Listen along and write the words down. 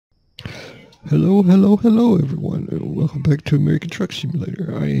Hello, hello, hello, everyone, and welcome back to American Truck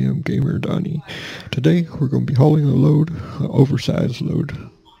Simulator. I am Gamer Donnie. Today, we're going to be hauling a load, an oversized load,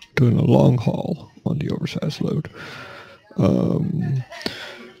 doing a long haul on the oversized load.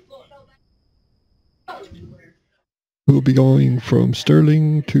 We'll be going from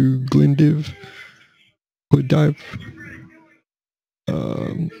Sterling to Glendive, Hood Dive.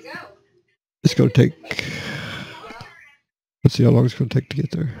 It's going to take, let's see how long it's going to take to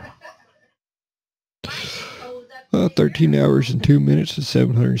get there. 13 hours and 2 minutes and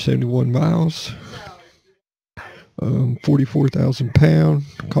 771 miles. 44,000 pound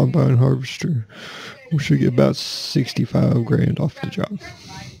combine harvester. We should get about 65 grand off the job.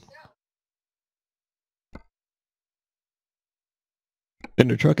 And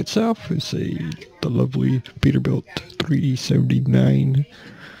the truck itself is the lovely Peterbilt 379.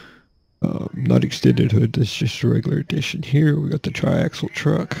 Not extended hood, this is just a regular edition. Here we got the tri-axle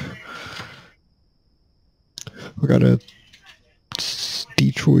truck. We got a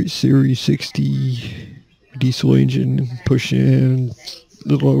Detroit Series 60 diesel engine, pushing a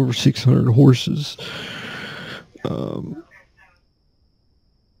little over 600 horses.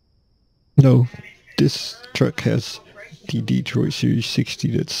 No, this truck has the Detroit Series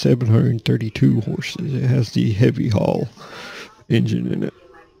 60 that's 732 horses. It has the heavy haul engine in it.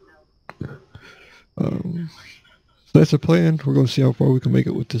 So that's the plan. We're going to see how far we can make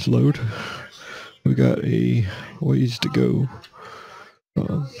it with this load. We got a ways to go. It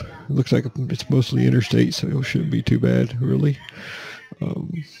looks like it's mostly interstate, so it shouldn't be too bad, really.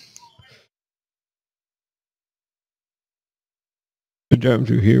 The drive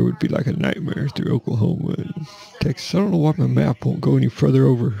through here would be like a nightmare through Oklahoma and Texas. I don't know why my map won't go any further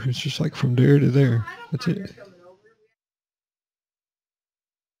over. It's just like from there to there. That's it.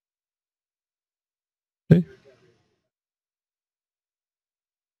 Okay.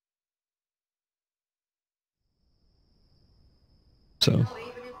 So,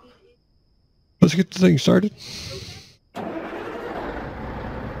 let's get the thing started.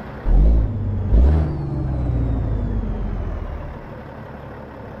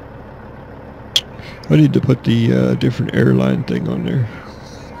 I need to put the different airline thing on there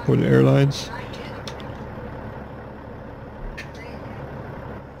for the airlines.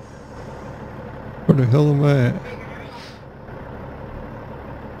 Where the hell am I at?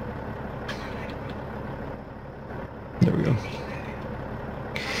 There we go.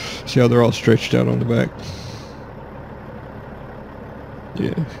 See how they're all stretched out on the back?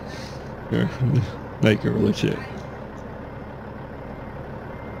 Yeah. Like it legit.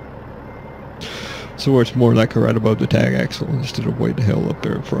 So it's more like right above the tag axle instead of way the hell up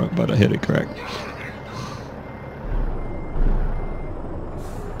there in front by the headed crack.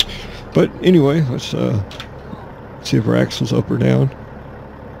 But anyway, let's see if our axle's up or down.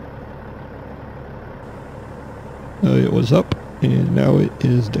 It was up and now it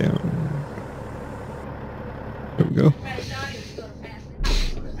is down. There we go.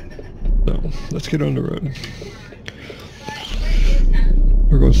 So let's get on the road.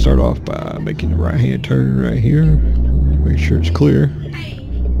 We're going to start off by making the right-hand turn right here. Make sure it's clear.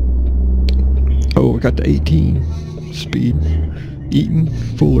 Oh, we got the 18 speed. Eaton,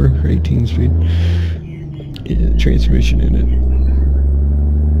 Fuller, 18 speed. Yeah, transmission in it.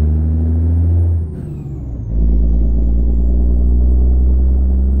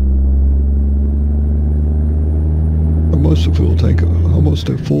 Almost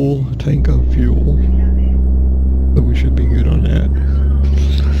a full tank of fuel. So we should be good on that.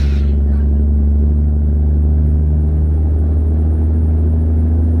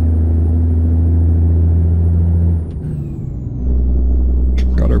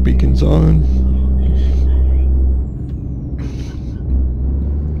 Got our beacons on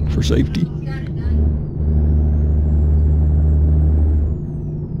for safety.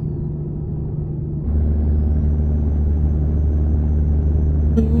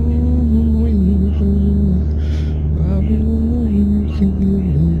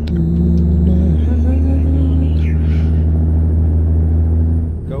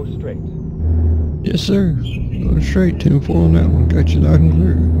 Go straight. Yes, sir. Going straight. 10-4 on that one. Got you loud and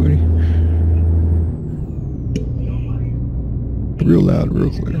clear, buddy. Real loud, real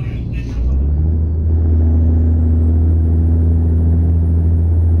clear.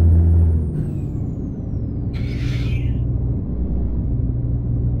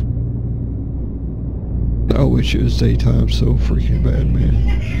 I wish it was daytime so freaking bad, man.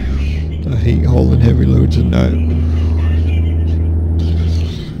 I hate hauling heavy loads at night.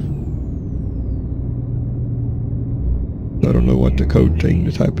 I don't know what the code thing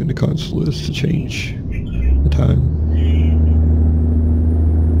to type in the console is to change the time.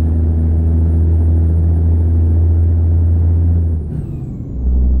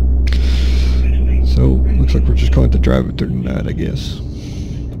 just going to drive it through the night, I guess.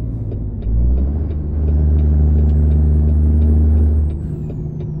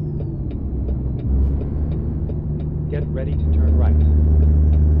 Get ready to turn right.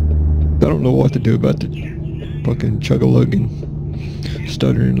 I don't know what to do about the fucking chug-a-lugging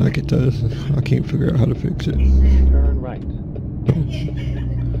stuttering like it does. I can't figure out how to fix it. Turn right.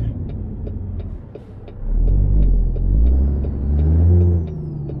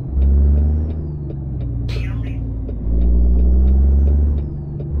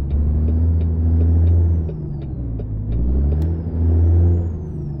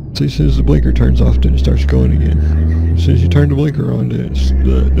 See, as soon as the blinker turns off, then it starts going again. As soon as you turn the blinker on, then it's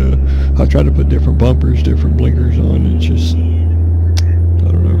I try to put different bumpers, different blinkers on. It's just,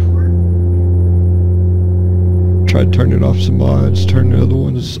 I don't know. Tried turning off some mods, turn the other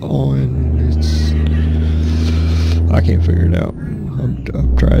ones on. It's, I can't figure it out.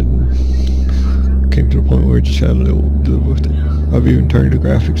 I've tried and came to the point where I just had to live with it. I've even turned the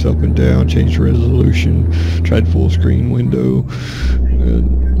graphics up and down, changed the resolution, tried full screen window,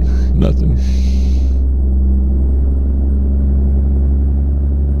 nothing.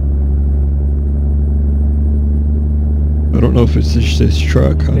 I don't know if it's just this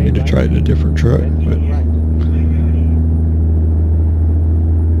truck. I need to try it in a different truck, but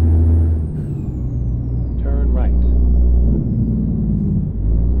Turn right.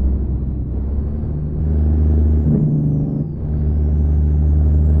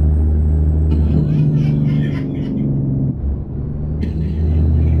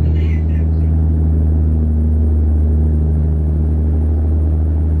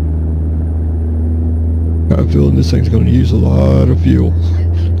 I have a feeling this thing's going to use a lot of fuel.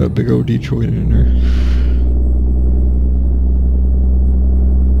 That big old Detroit in there.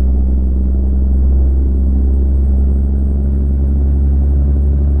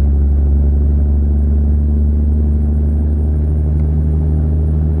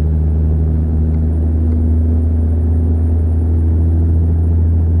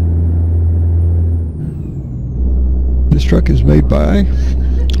 This truck is made by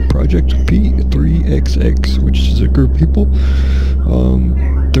Project P3XX, which is a group of people.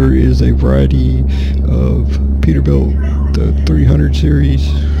 There is a variety of Peterbilt, the 300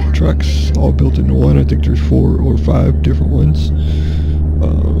 series trucks, all built into one. I think there's 4 or 5 different ones,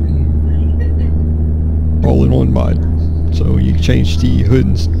 all in one mod. So you can change the hood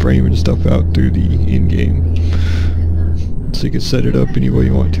and frame and stuff out through the in-game. So you can set it up any way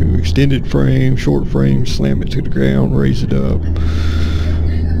you want to. Extended frame, short frame, slam it to the ground, raise it up,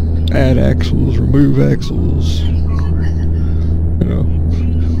 add axles, remove axles. You know,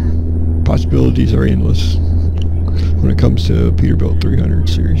 possibilities are endless when it comes to Peterbilt 300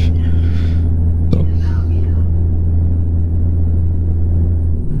 series. So,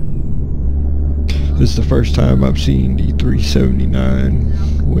 this is the first time I've seen the 379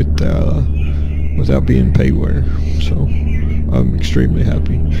 without being payware. So I'm extremely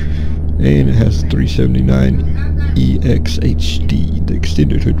happy. And it has the 379 EXHD, the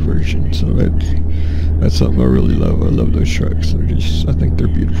extended hood version. So that's something I really love. I love those trucks. I think they're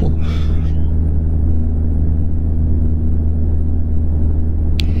beautiful.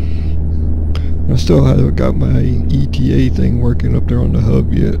 I still haven't got my ETA thing working up there on the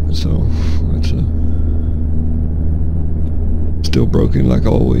hub yet, so that's still broken like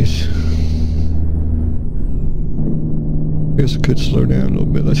always. I guess it could slow down a little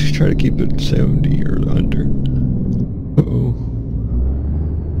bit. Let's just try to keep it 70 or under. Uh-oh.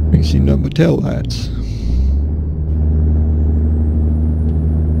 I can see nothing but tail lights.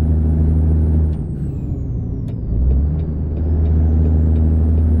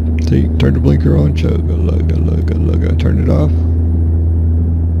 See, turn the blinker on, chug-a-lug-a-lug-a-lug-a. Turn it off.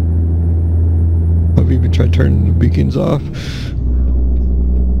 I've even tried turning the beacons off.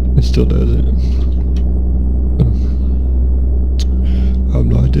 It still doesn't. I have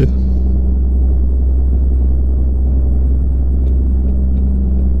no idea.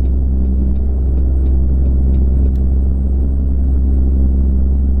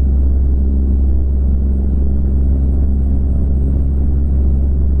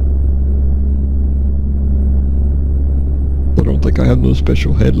 I don't think I have no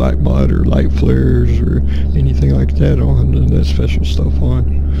special headlight mod or light flares or anything like that. I don't have none of that special stuff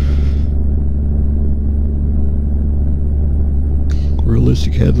on.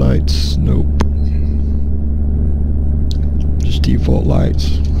 Realistic headlights, nope. Just default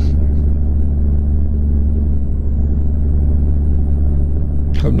lights.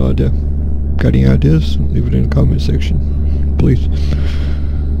 I have no idea. Got any ideas? Leave it in the comment section, please.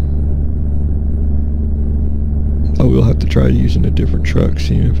 I will have to try using a different truck,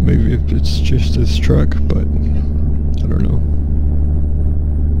 seeing if maybe if it's just this truck, but don't know.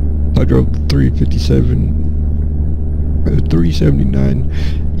 I drove the 379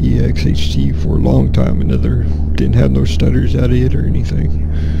 EXHT for a long time, and didn't have no stutters out of it or anything.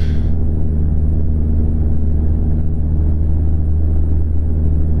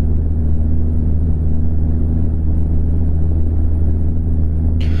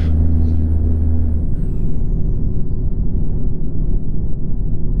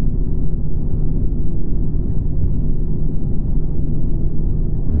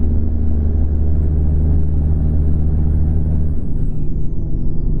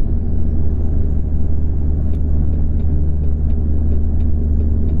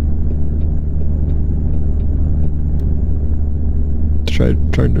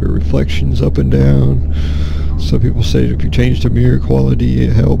 Turn the reflections up and down. Some people say if you change the mirror quality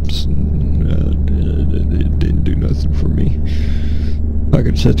it helps, and it didn't do nothing for me. I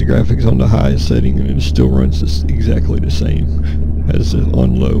could set the graphics on the highest setting and it still runs exactly the same as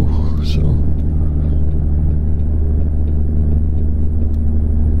on low. So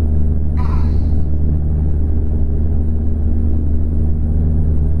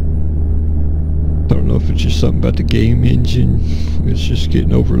I don't know if it's just something about the game engine, it's just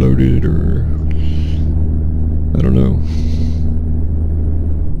getting overloaded, or I don't know.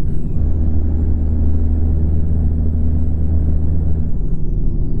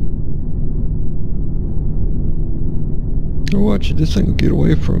 Oh, watch it, this thing will get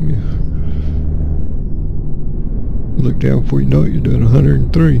away from you. Look down before you know it, you're doing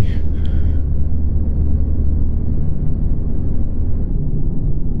 103.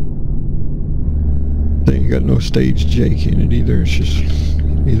 Then you got no stage jake in it either, it's just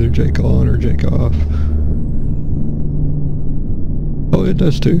either jake on or jake off. Oh, it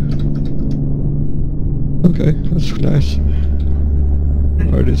does too. Okay, that's nice.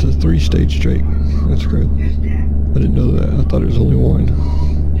 Alright, it's a 3-stage jake. That's good. I didn't know that. I thought it was only one.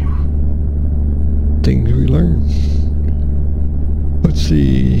 Things we learn. Let's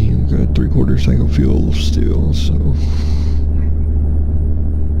see. We've got 3/4 tank of fuel still, so.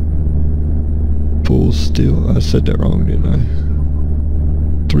 Full still. I said that wrong, didn't I?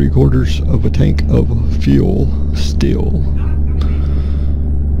 3/4 of a tank of fuel still.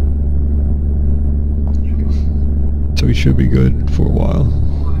 So we should be good for a while.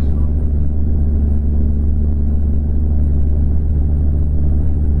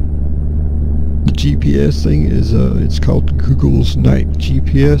 The GPS thing is, it's called Google's Night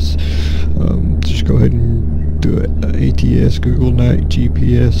GPS. Just go ahead and do it. ATS, Google Night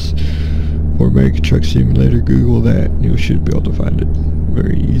GPS, or American Truck Simulator. Google that, and you should be able to find it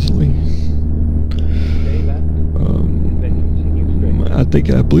very easily.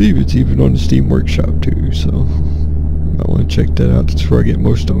 I believe it's even on the Steam Workshop too, so I want to check that out. That's where I get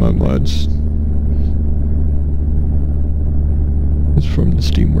most of my mods. It's from the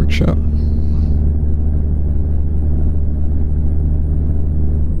Steam Workshop.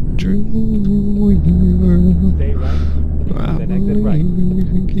 Dreamer, Stay right, then exit right.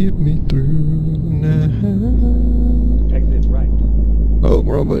 Get me through now. Exit right. Oh,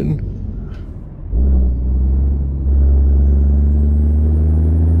 wrong button.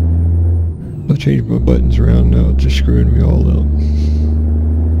 I changed my buttons around now, it's just screwing me all up.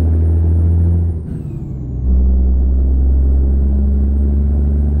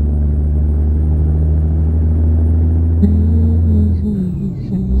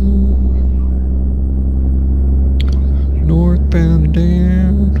 Northbound and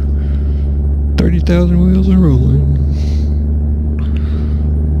down, 30,000 wheels are rolling.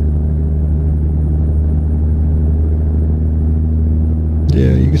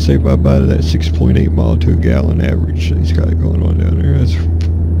 Yeah, you can say bye-bye to that 6.8 mile to a gallon average that he's got going on down there. That's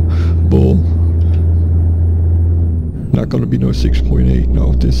bull. Not going to be no 6.8, not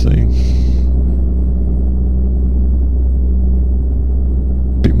with this thing.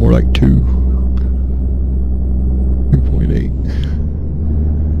 Be more like 2.8.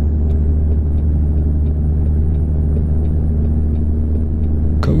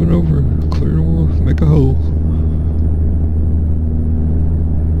 Coming over, clear the wall, make a hole.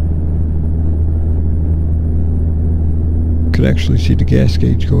 Could actually see the gas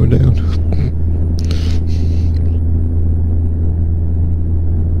gauge going down.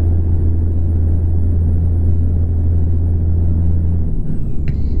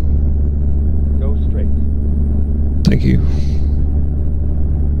 Go straight. Thank you.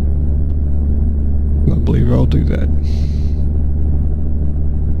 I believe I'll do that.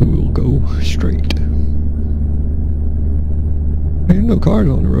 We'll go straight. Ain't no cars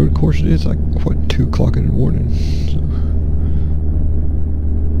on the road. Of course it is like, what, 2 o'clock in the morning. So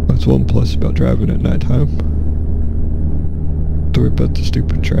that's one plus about driving at nighttime. worry about the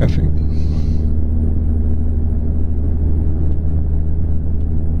stupid traffic.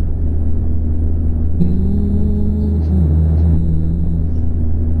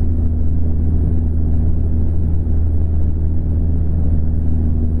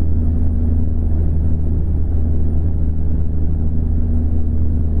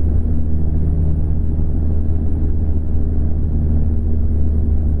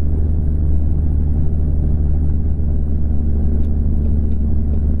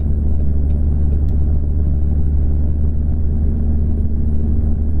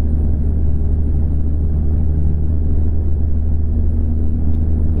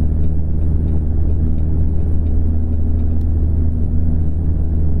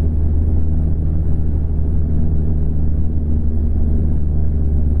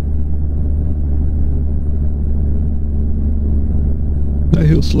 That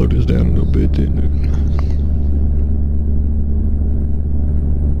hill slowed us down a little bit, didn't it?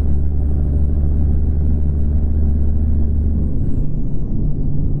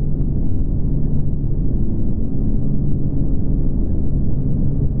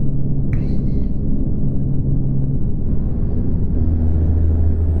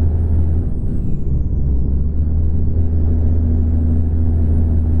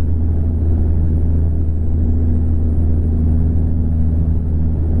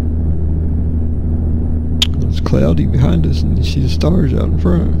 Cloudy behind us, and you see the stars out in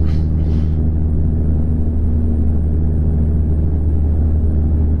front.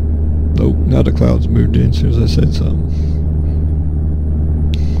 Nope, now the clouds moved in as soon as I said something.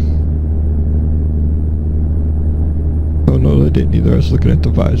 Oh no, they didn't either. I was looking at the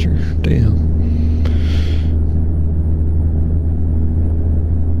visor. Damn.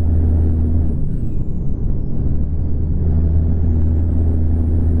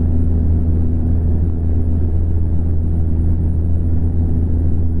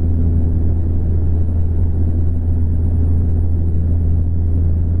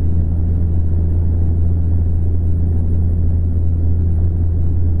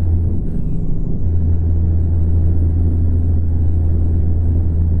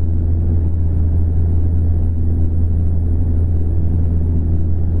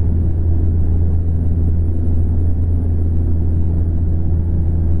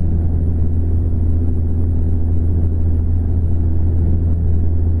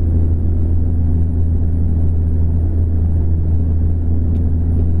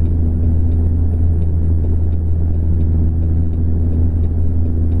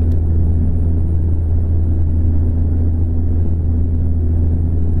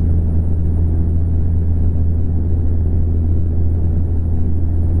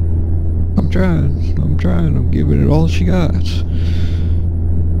 I'm trying. I'm giving it all she got.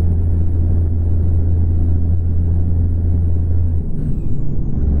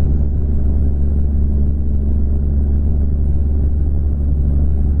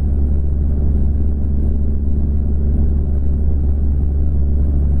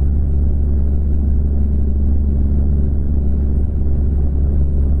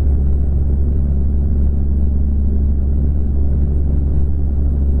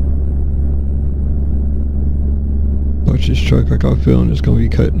 Watch this truck, like I'm feeling it's gonna be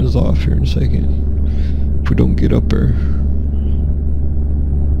cutting us off here in a second if we don't get up there.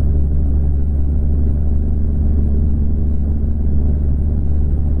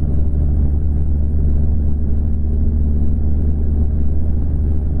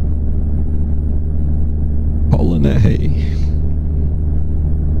 Hauling that hay.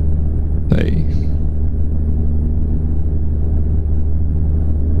 Hey.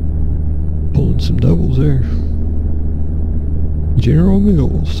 Pulling some doubles there. General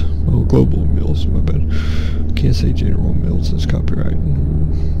Mills. Oh, Global Mills, my bad. Can't say General Mills, it's copyright.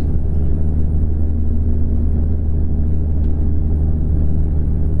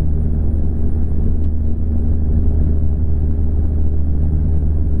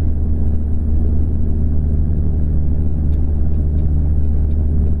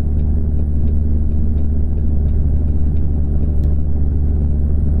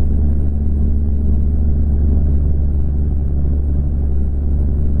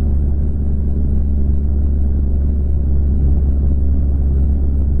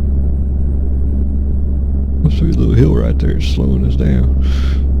 Sweet little hill right there is slowing us down.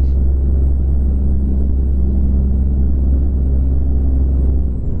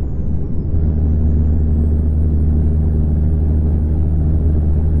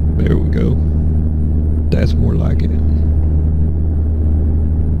 There we go. That's more like it.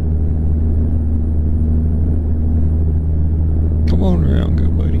 Come on around,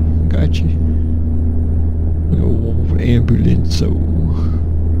 good buddy. Got you. Old amp Turbulenzo.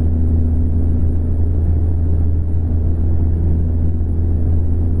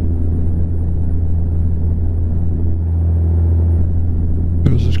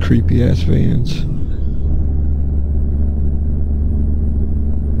 Those creepy ass vans.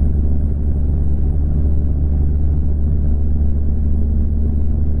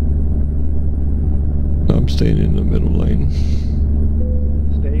 I'm staying in the middle lane.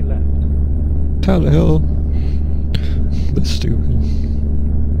 Stay left. How the hell? That's stupid.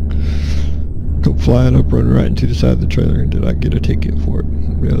 Go flying up, run right into the side of the trailer, and did I get a ticket for it?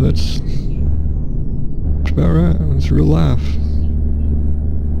 Yeah, that's about right. That's real life.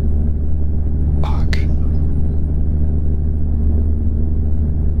 Fuck.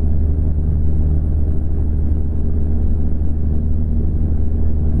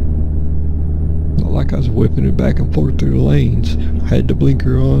 Not like I was whipping it back and forth through the lanes. I had the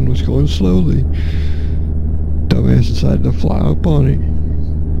blinker on, was going slowly. Dumbass decided to fly up on it.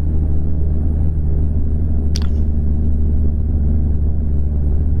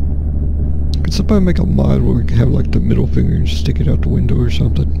 Could somebody make a mod where we can have like the middle finger and stick it out the window or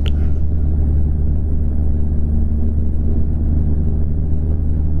something?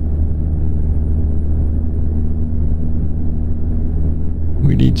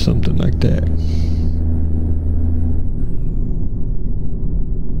 We need something like that.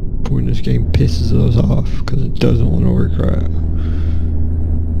 When this game pisses us off because it doesn't want to work right.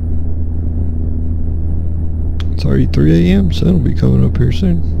 It's already 3 a.m. Sun will be coming up here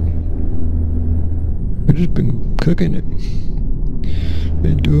soon. We've just been cooking it.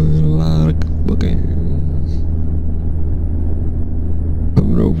 Been doing a lot of cooking.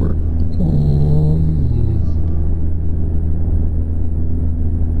 Coming over.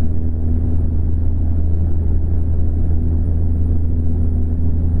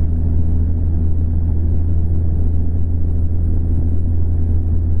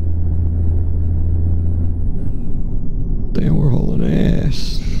 Damn, we're hauling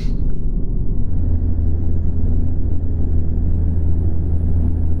ass.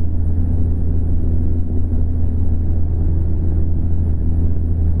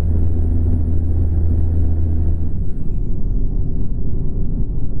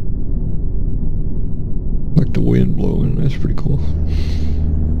 Like the wind blowing, that's pretty cool.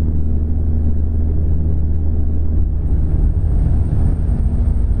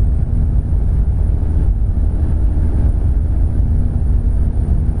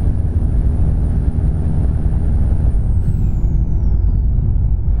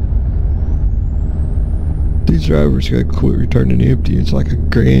 These drivers gotta quit returning empty. It's like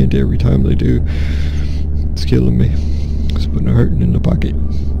 $1,000 every time they do. It's killing me. It's putting a hurting in the pocket.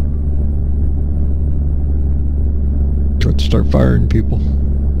 Got to start firing people.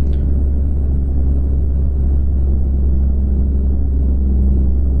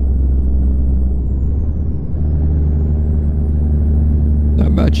 How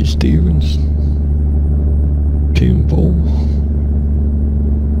about you, Stevens? Team full.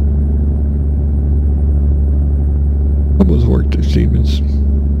 Almost worked at Stevens.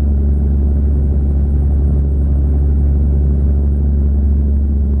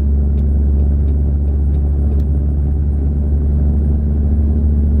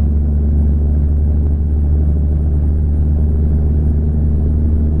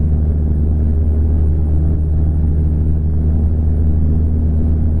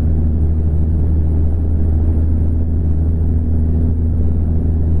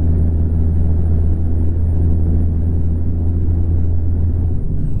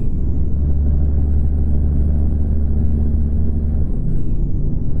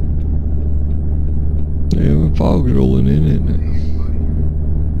 Yeah, the fog's rolling in, isn't it?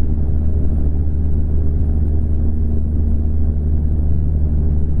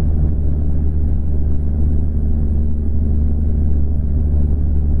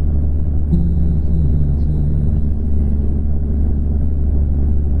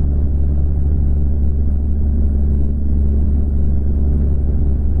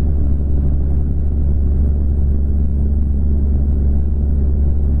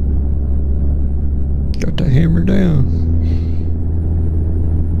 Got the hammer down.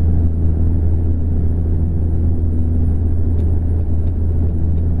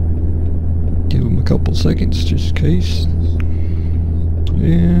 Give him a couple seconds just in case.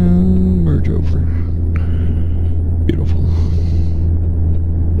 And merge over. Beautiful.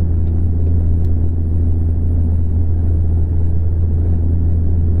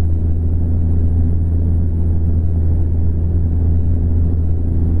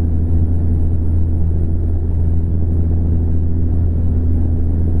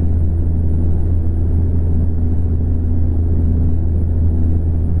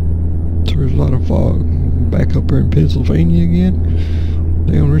 Pennsylvania again?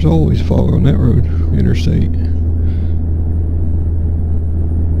 Damn, there's always fog on that road, interstate.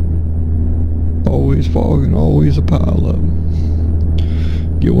 Always fog and always a pile of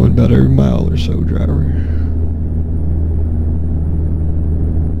them. Get one about every mile or so, driver.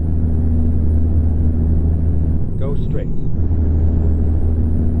 Go straight.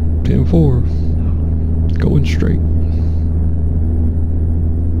 10-4. Going straight.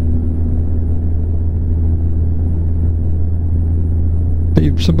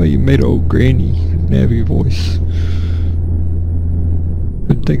 Somebody made an old granny Navi voice.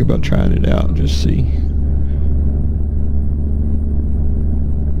 But think about trying it out and just see.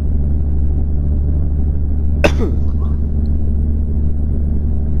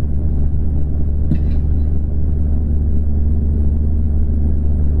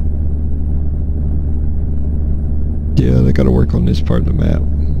 Yeah, they gotta work on this part of the map.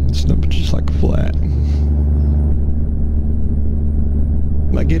 It's not just like flat.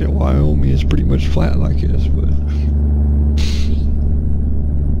 I get it, Wyoming is pretty much flat like this, but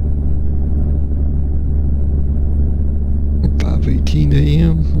 5:18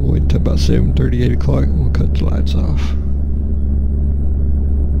 a.m. We'll wait until about 7:30, 8 o'clock, and we'll cut the lights off.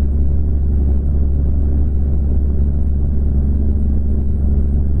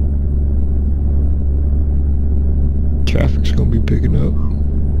 Traffic's gonna be picking up.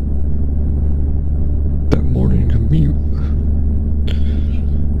 That morning commute.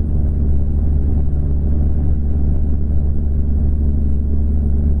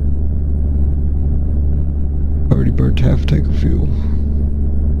 Already burnt half a tank of fuel.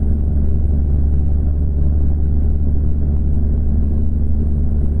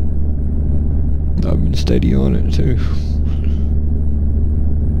 I've been steady on it too.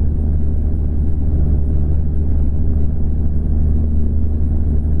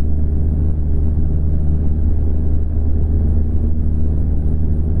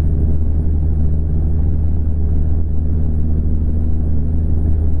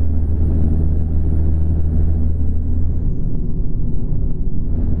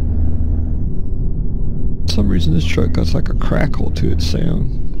 For some reason this truck got like a crackle to its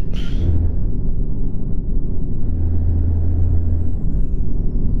sound.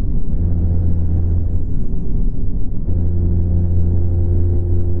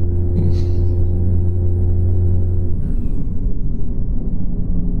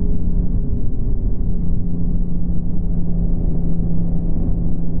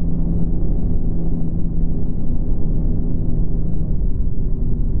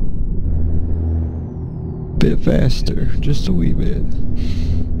 Bit faster, just a wee bit.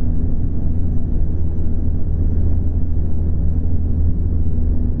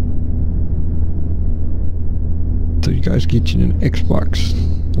 So you guys get you an Xbox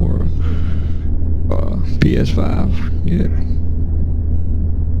or PS5 yet?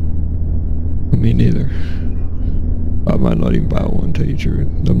 Me neither. I might not even buy one, to tell you the truth.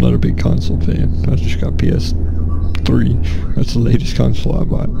 I'm not a big console fan. I just got PS3. That's the latest console I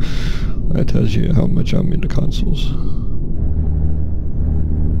bought. That tells you how much I'm into consoles.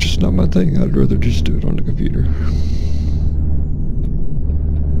 Just not my thing. I'd rather just do it on the computer.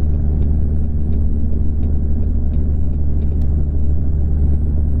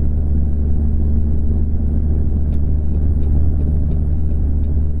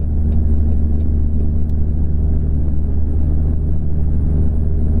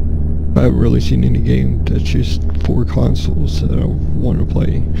 I haven't really seen any game that's just for consoles that I want to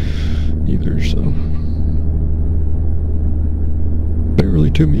play either, so there are really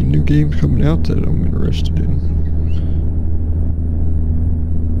too many new games coming out that I'm interested in.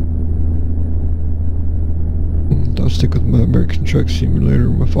 I'll stick with my American Truck Simulator,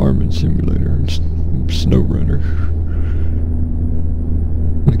 my Farming Simulator, and Snow Runner.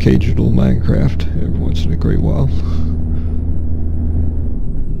 An occasional Minecraft every once in a great while.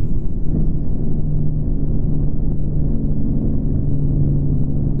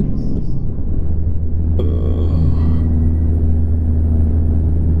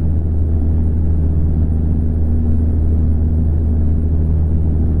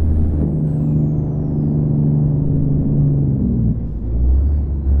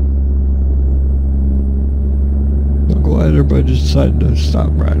 Everybody just decided to stop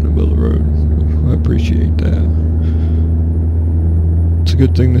right in the middle of the road. I appreciate that. It's a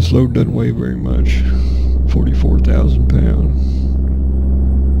good thing this load doesn't weigh very much. 44,000 pounds.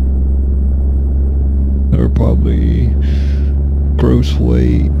 They're probably gross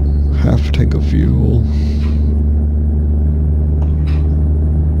weight, half a tank of fuel.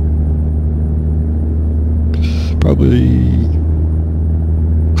 Probably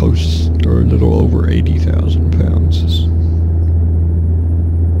close for a little over 80,000 pounds.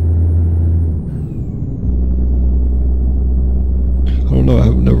 I don't know, I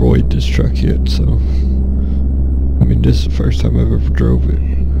haven't never weighed this truck yet, so I mean, this is the first time I've ever drove it.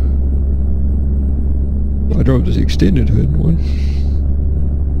 I drove this extended hood one.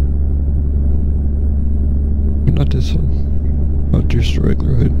 But not this one. Not just a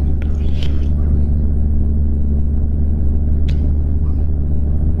regular hood.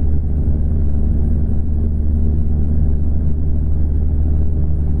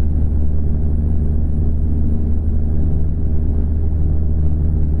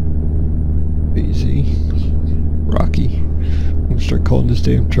 Easy. Rocky. I'm gonna start calling this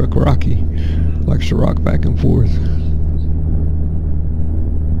damn truck Rocky. Likes to rock back and forth.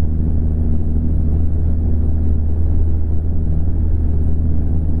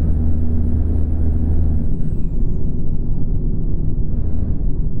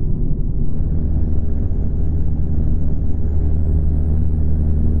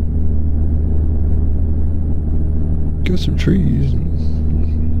 Got some trees.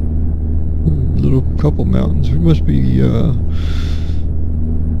 Little couple mountains. It must be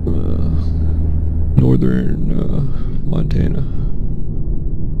northern Montana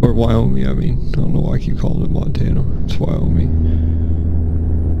or Wyoming. I mean, I don't know why I keep calling it Montana. It's Wyoming.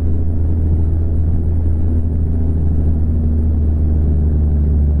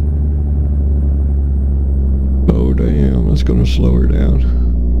 Oh damn, that's gonna slow her down.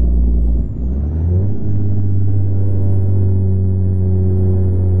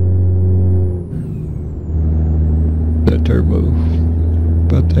 That turbo.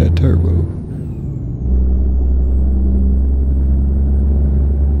 About that turbo.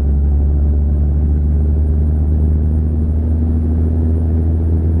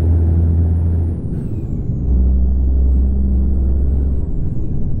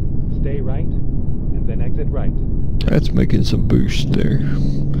 Stay right, and then exit right. That's making some boost there.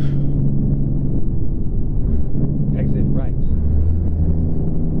 Exit right.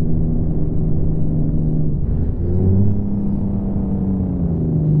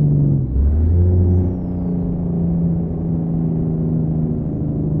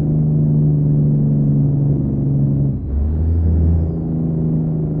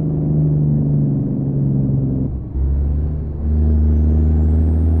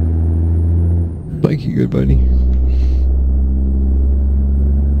 Thank you, good buddy.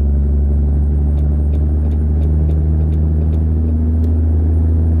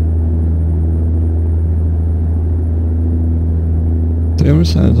 Damn, the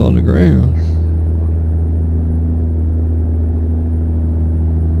sign's on the ground.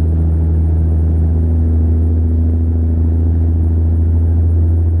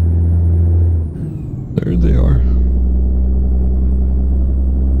 There they are.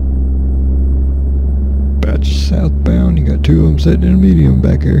 Batch southbound. You got two of them sitting in a medium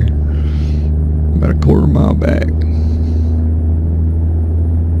back here. About a quarter-mile back.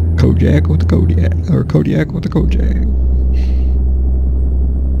 Kodiak with the Kodiak. Or Kodiak with the Kodiak.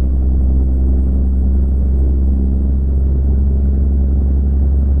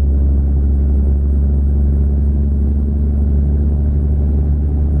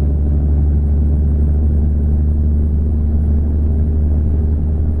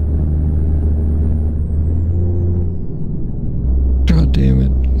 God damn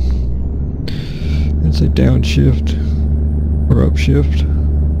it. It's a downshift or upshift.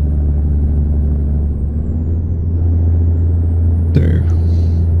 There.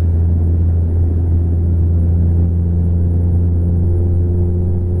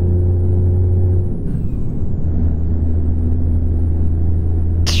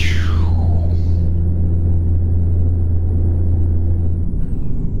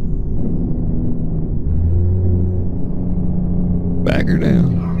 Back her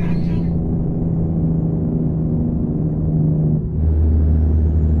down.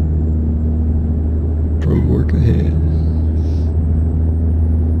 Road work ahead.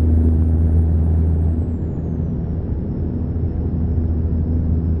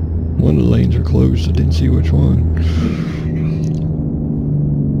 One of the lanes are closed, I didn't see which one.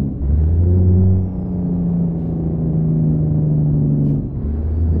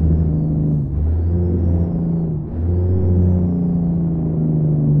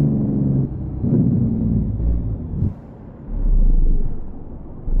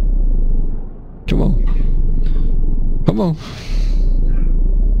 Come on. Come on.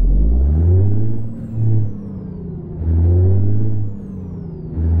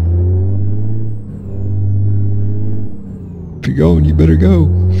 If you're going, you better go.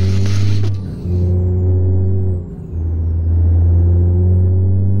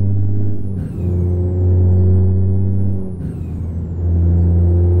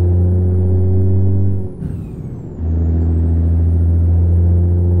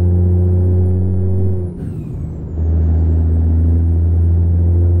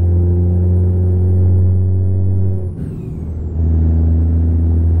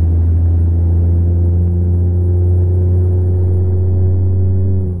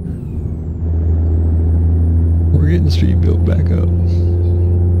 the speed built back up.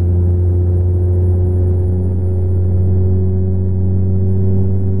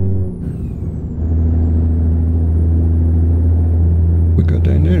 We got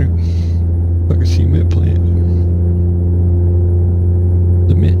down there like a cement plant.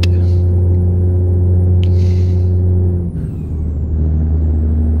 Cement.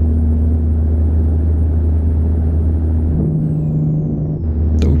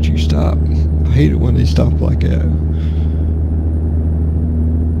 Don't you stop. I hate it when they stop like that.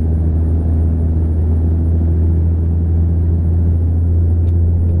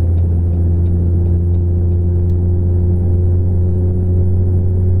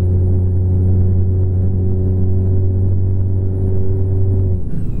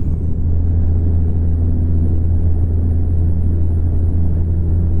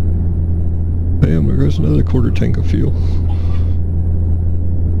 Bam, there goes another quarter tank of fuel.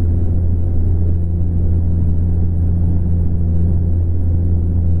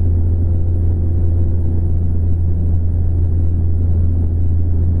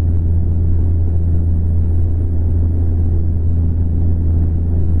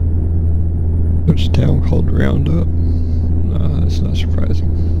 There's a town called Roundup. Nah, that's not surprising.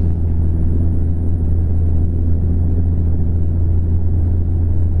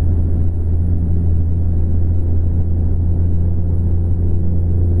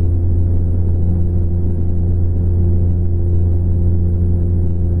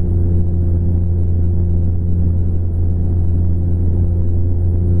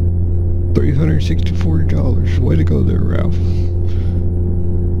 $364. Way to go there, Ralph.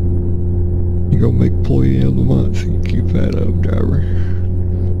 You gonna make employee of the month. You keep that up, driver.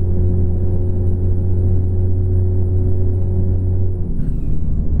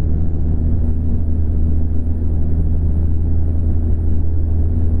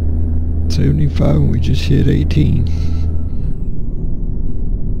 $75 and we just hit 18.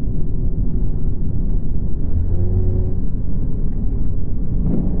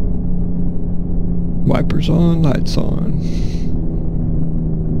 Wipers on, lights on.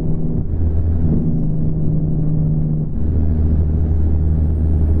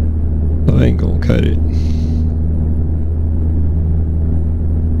 I ain't gonna cut it.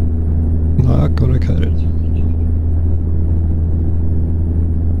 Not gonna cut it.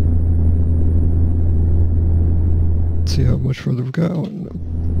 Let's see how much further we've got.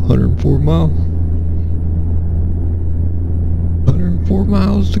 104 mile. 104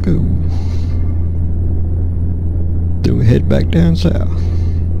 miles to go. Then we head back down south.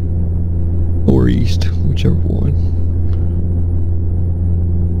 Or east, whichever one.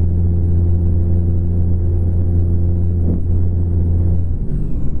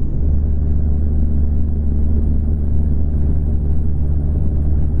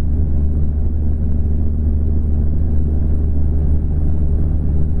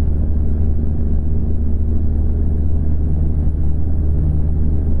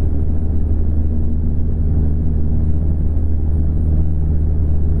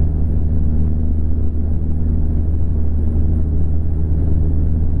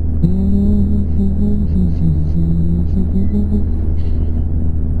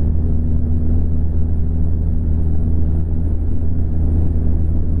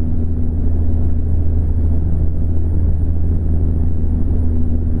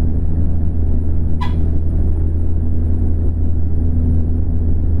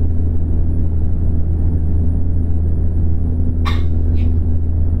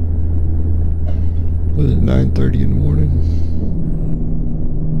 Was it 9:30 in the morning?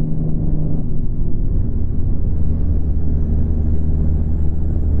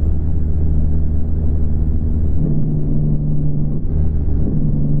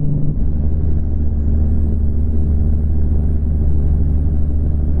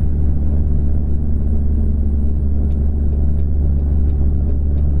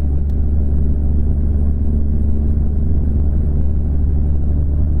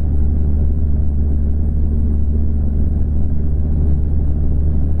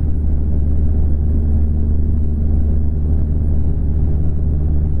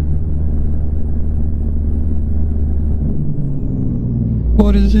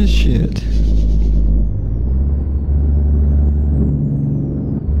 What is this shit?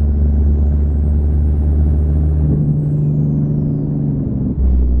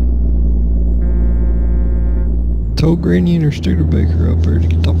 Told Granny and her Studebaker up there to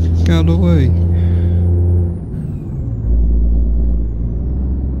get the fuck out of the way.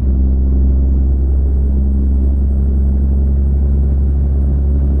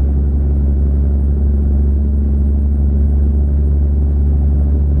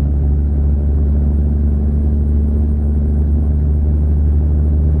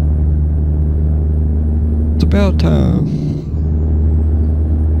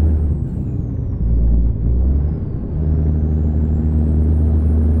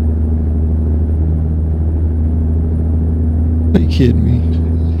 Are you kidding me?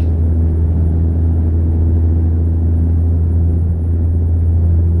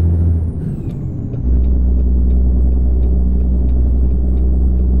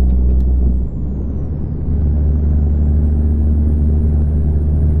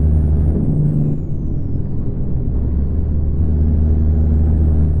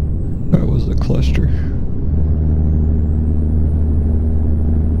 That was the cluster.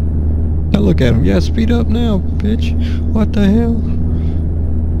 Now look at him. Yeah, speed up now, bitch. What the hell?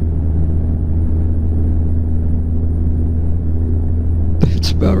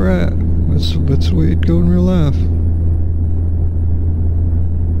 That's about right. That's the way it'd go in real life.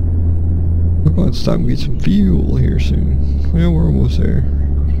 We're going to stop and get some fuel here soon. Well, we're almost there.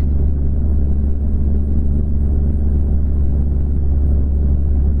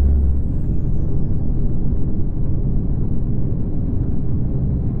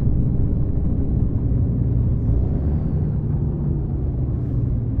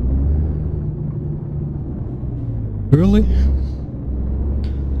 Really?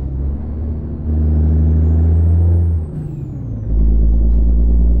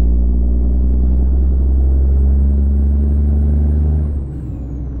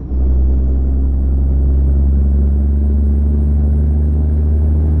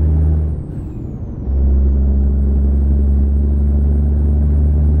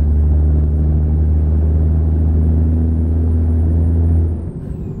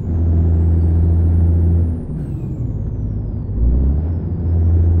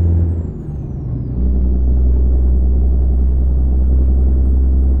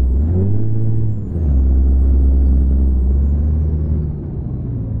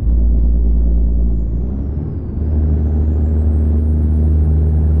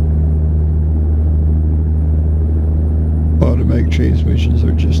 Automatic transmissions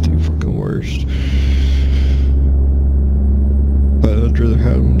are just the fucking worst. But I'd rather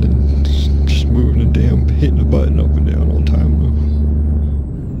have them than just moving the damn, hitting the button up and down all the time though.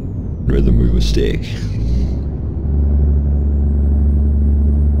 I'd rather move a stick.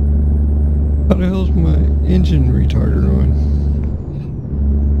 How the hell's my engine retarder on?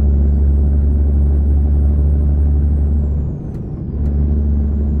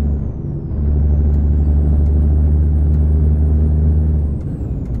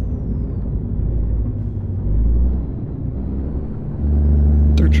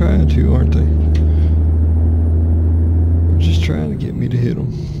 Trying to, aren't they? They're just trying to get me to hit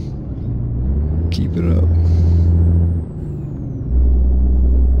them. Keep it up.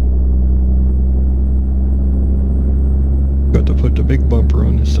 Got to put the big bumper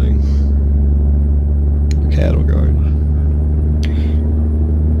on this thing. Cattle guard.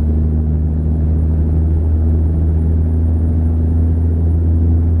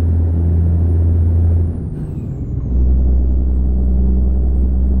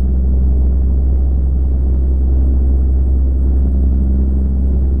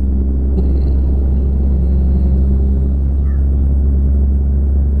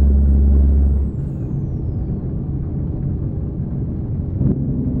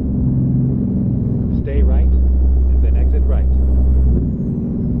 Stay right, and then exit right.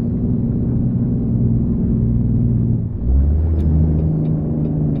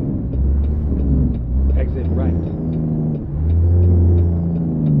 Exit right.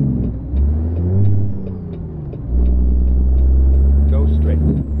 Go straight.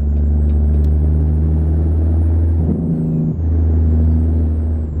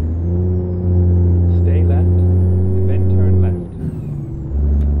 Stay left, and then turn left.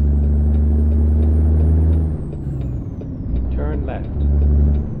 Turn left.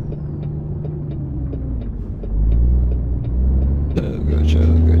 Chugga,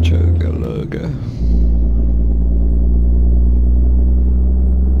 chugga, chugga, lugga.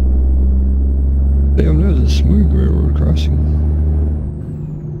 Damn, that was a smooth railroad crossing.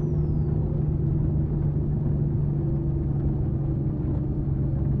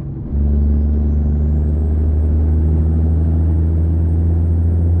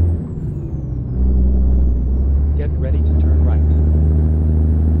 Get ready to turn right.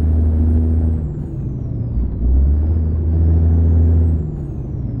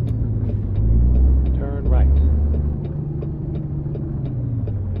 Turn right.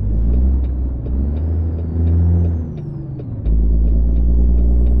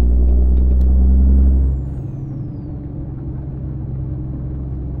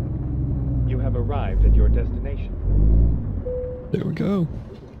 You have arrived at your destination. There we go.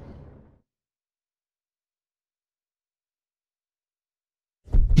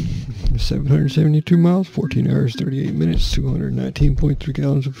 $772 miles, 14 hours, 38 minutes, 219.3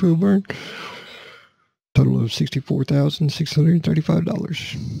 gallons of fuel burn. Total of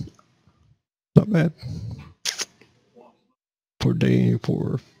 $64,635. Not bad. For a day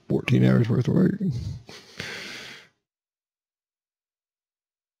for 14 hours worth of work.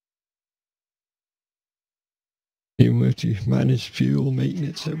 Even with you minus fuel,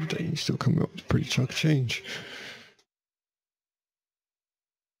 maintenance, everything, you still come up with a pretty chunk of change.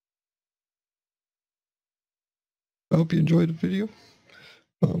 I hope you enjoyed the video.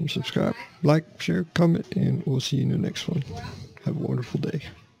 Subscribe, like, share, comment, and we'll see you in the next one. Have a wonderful day.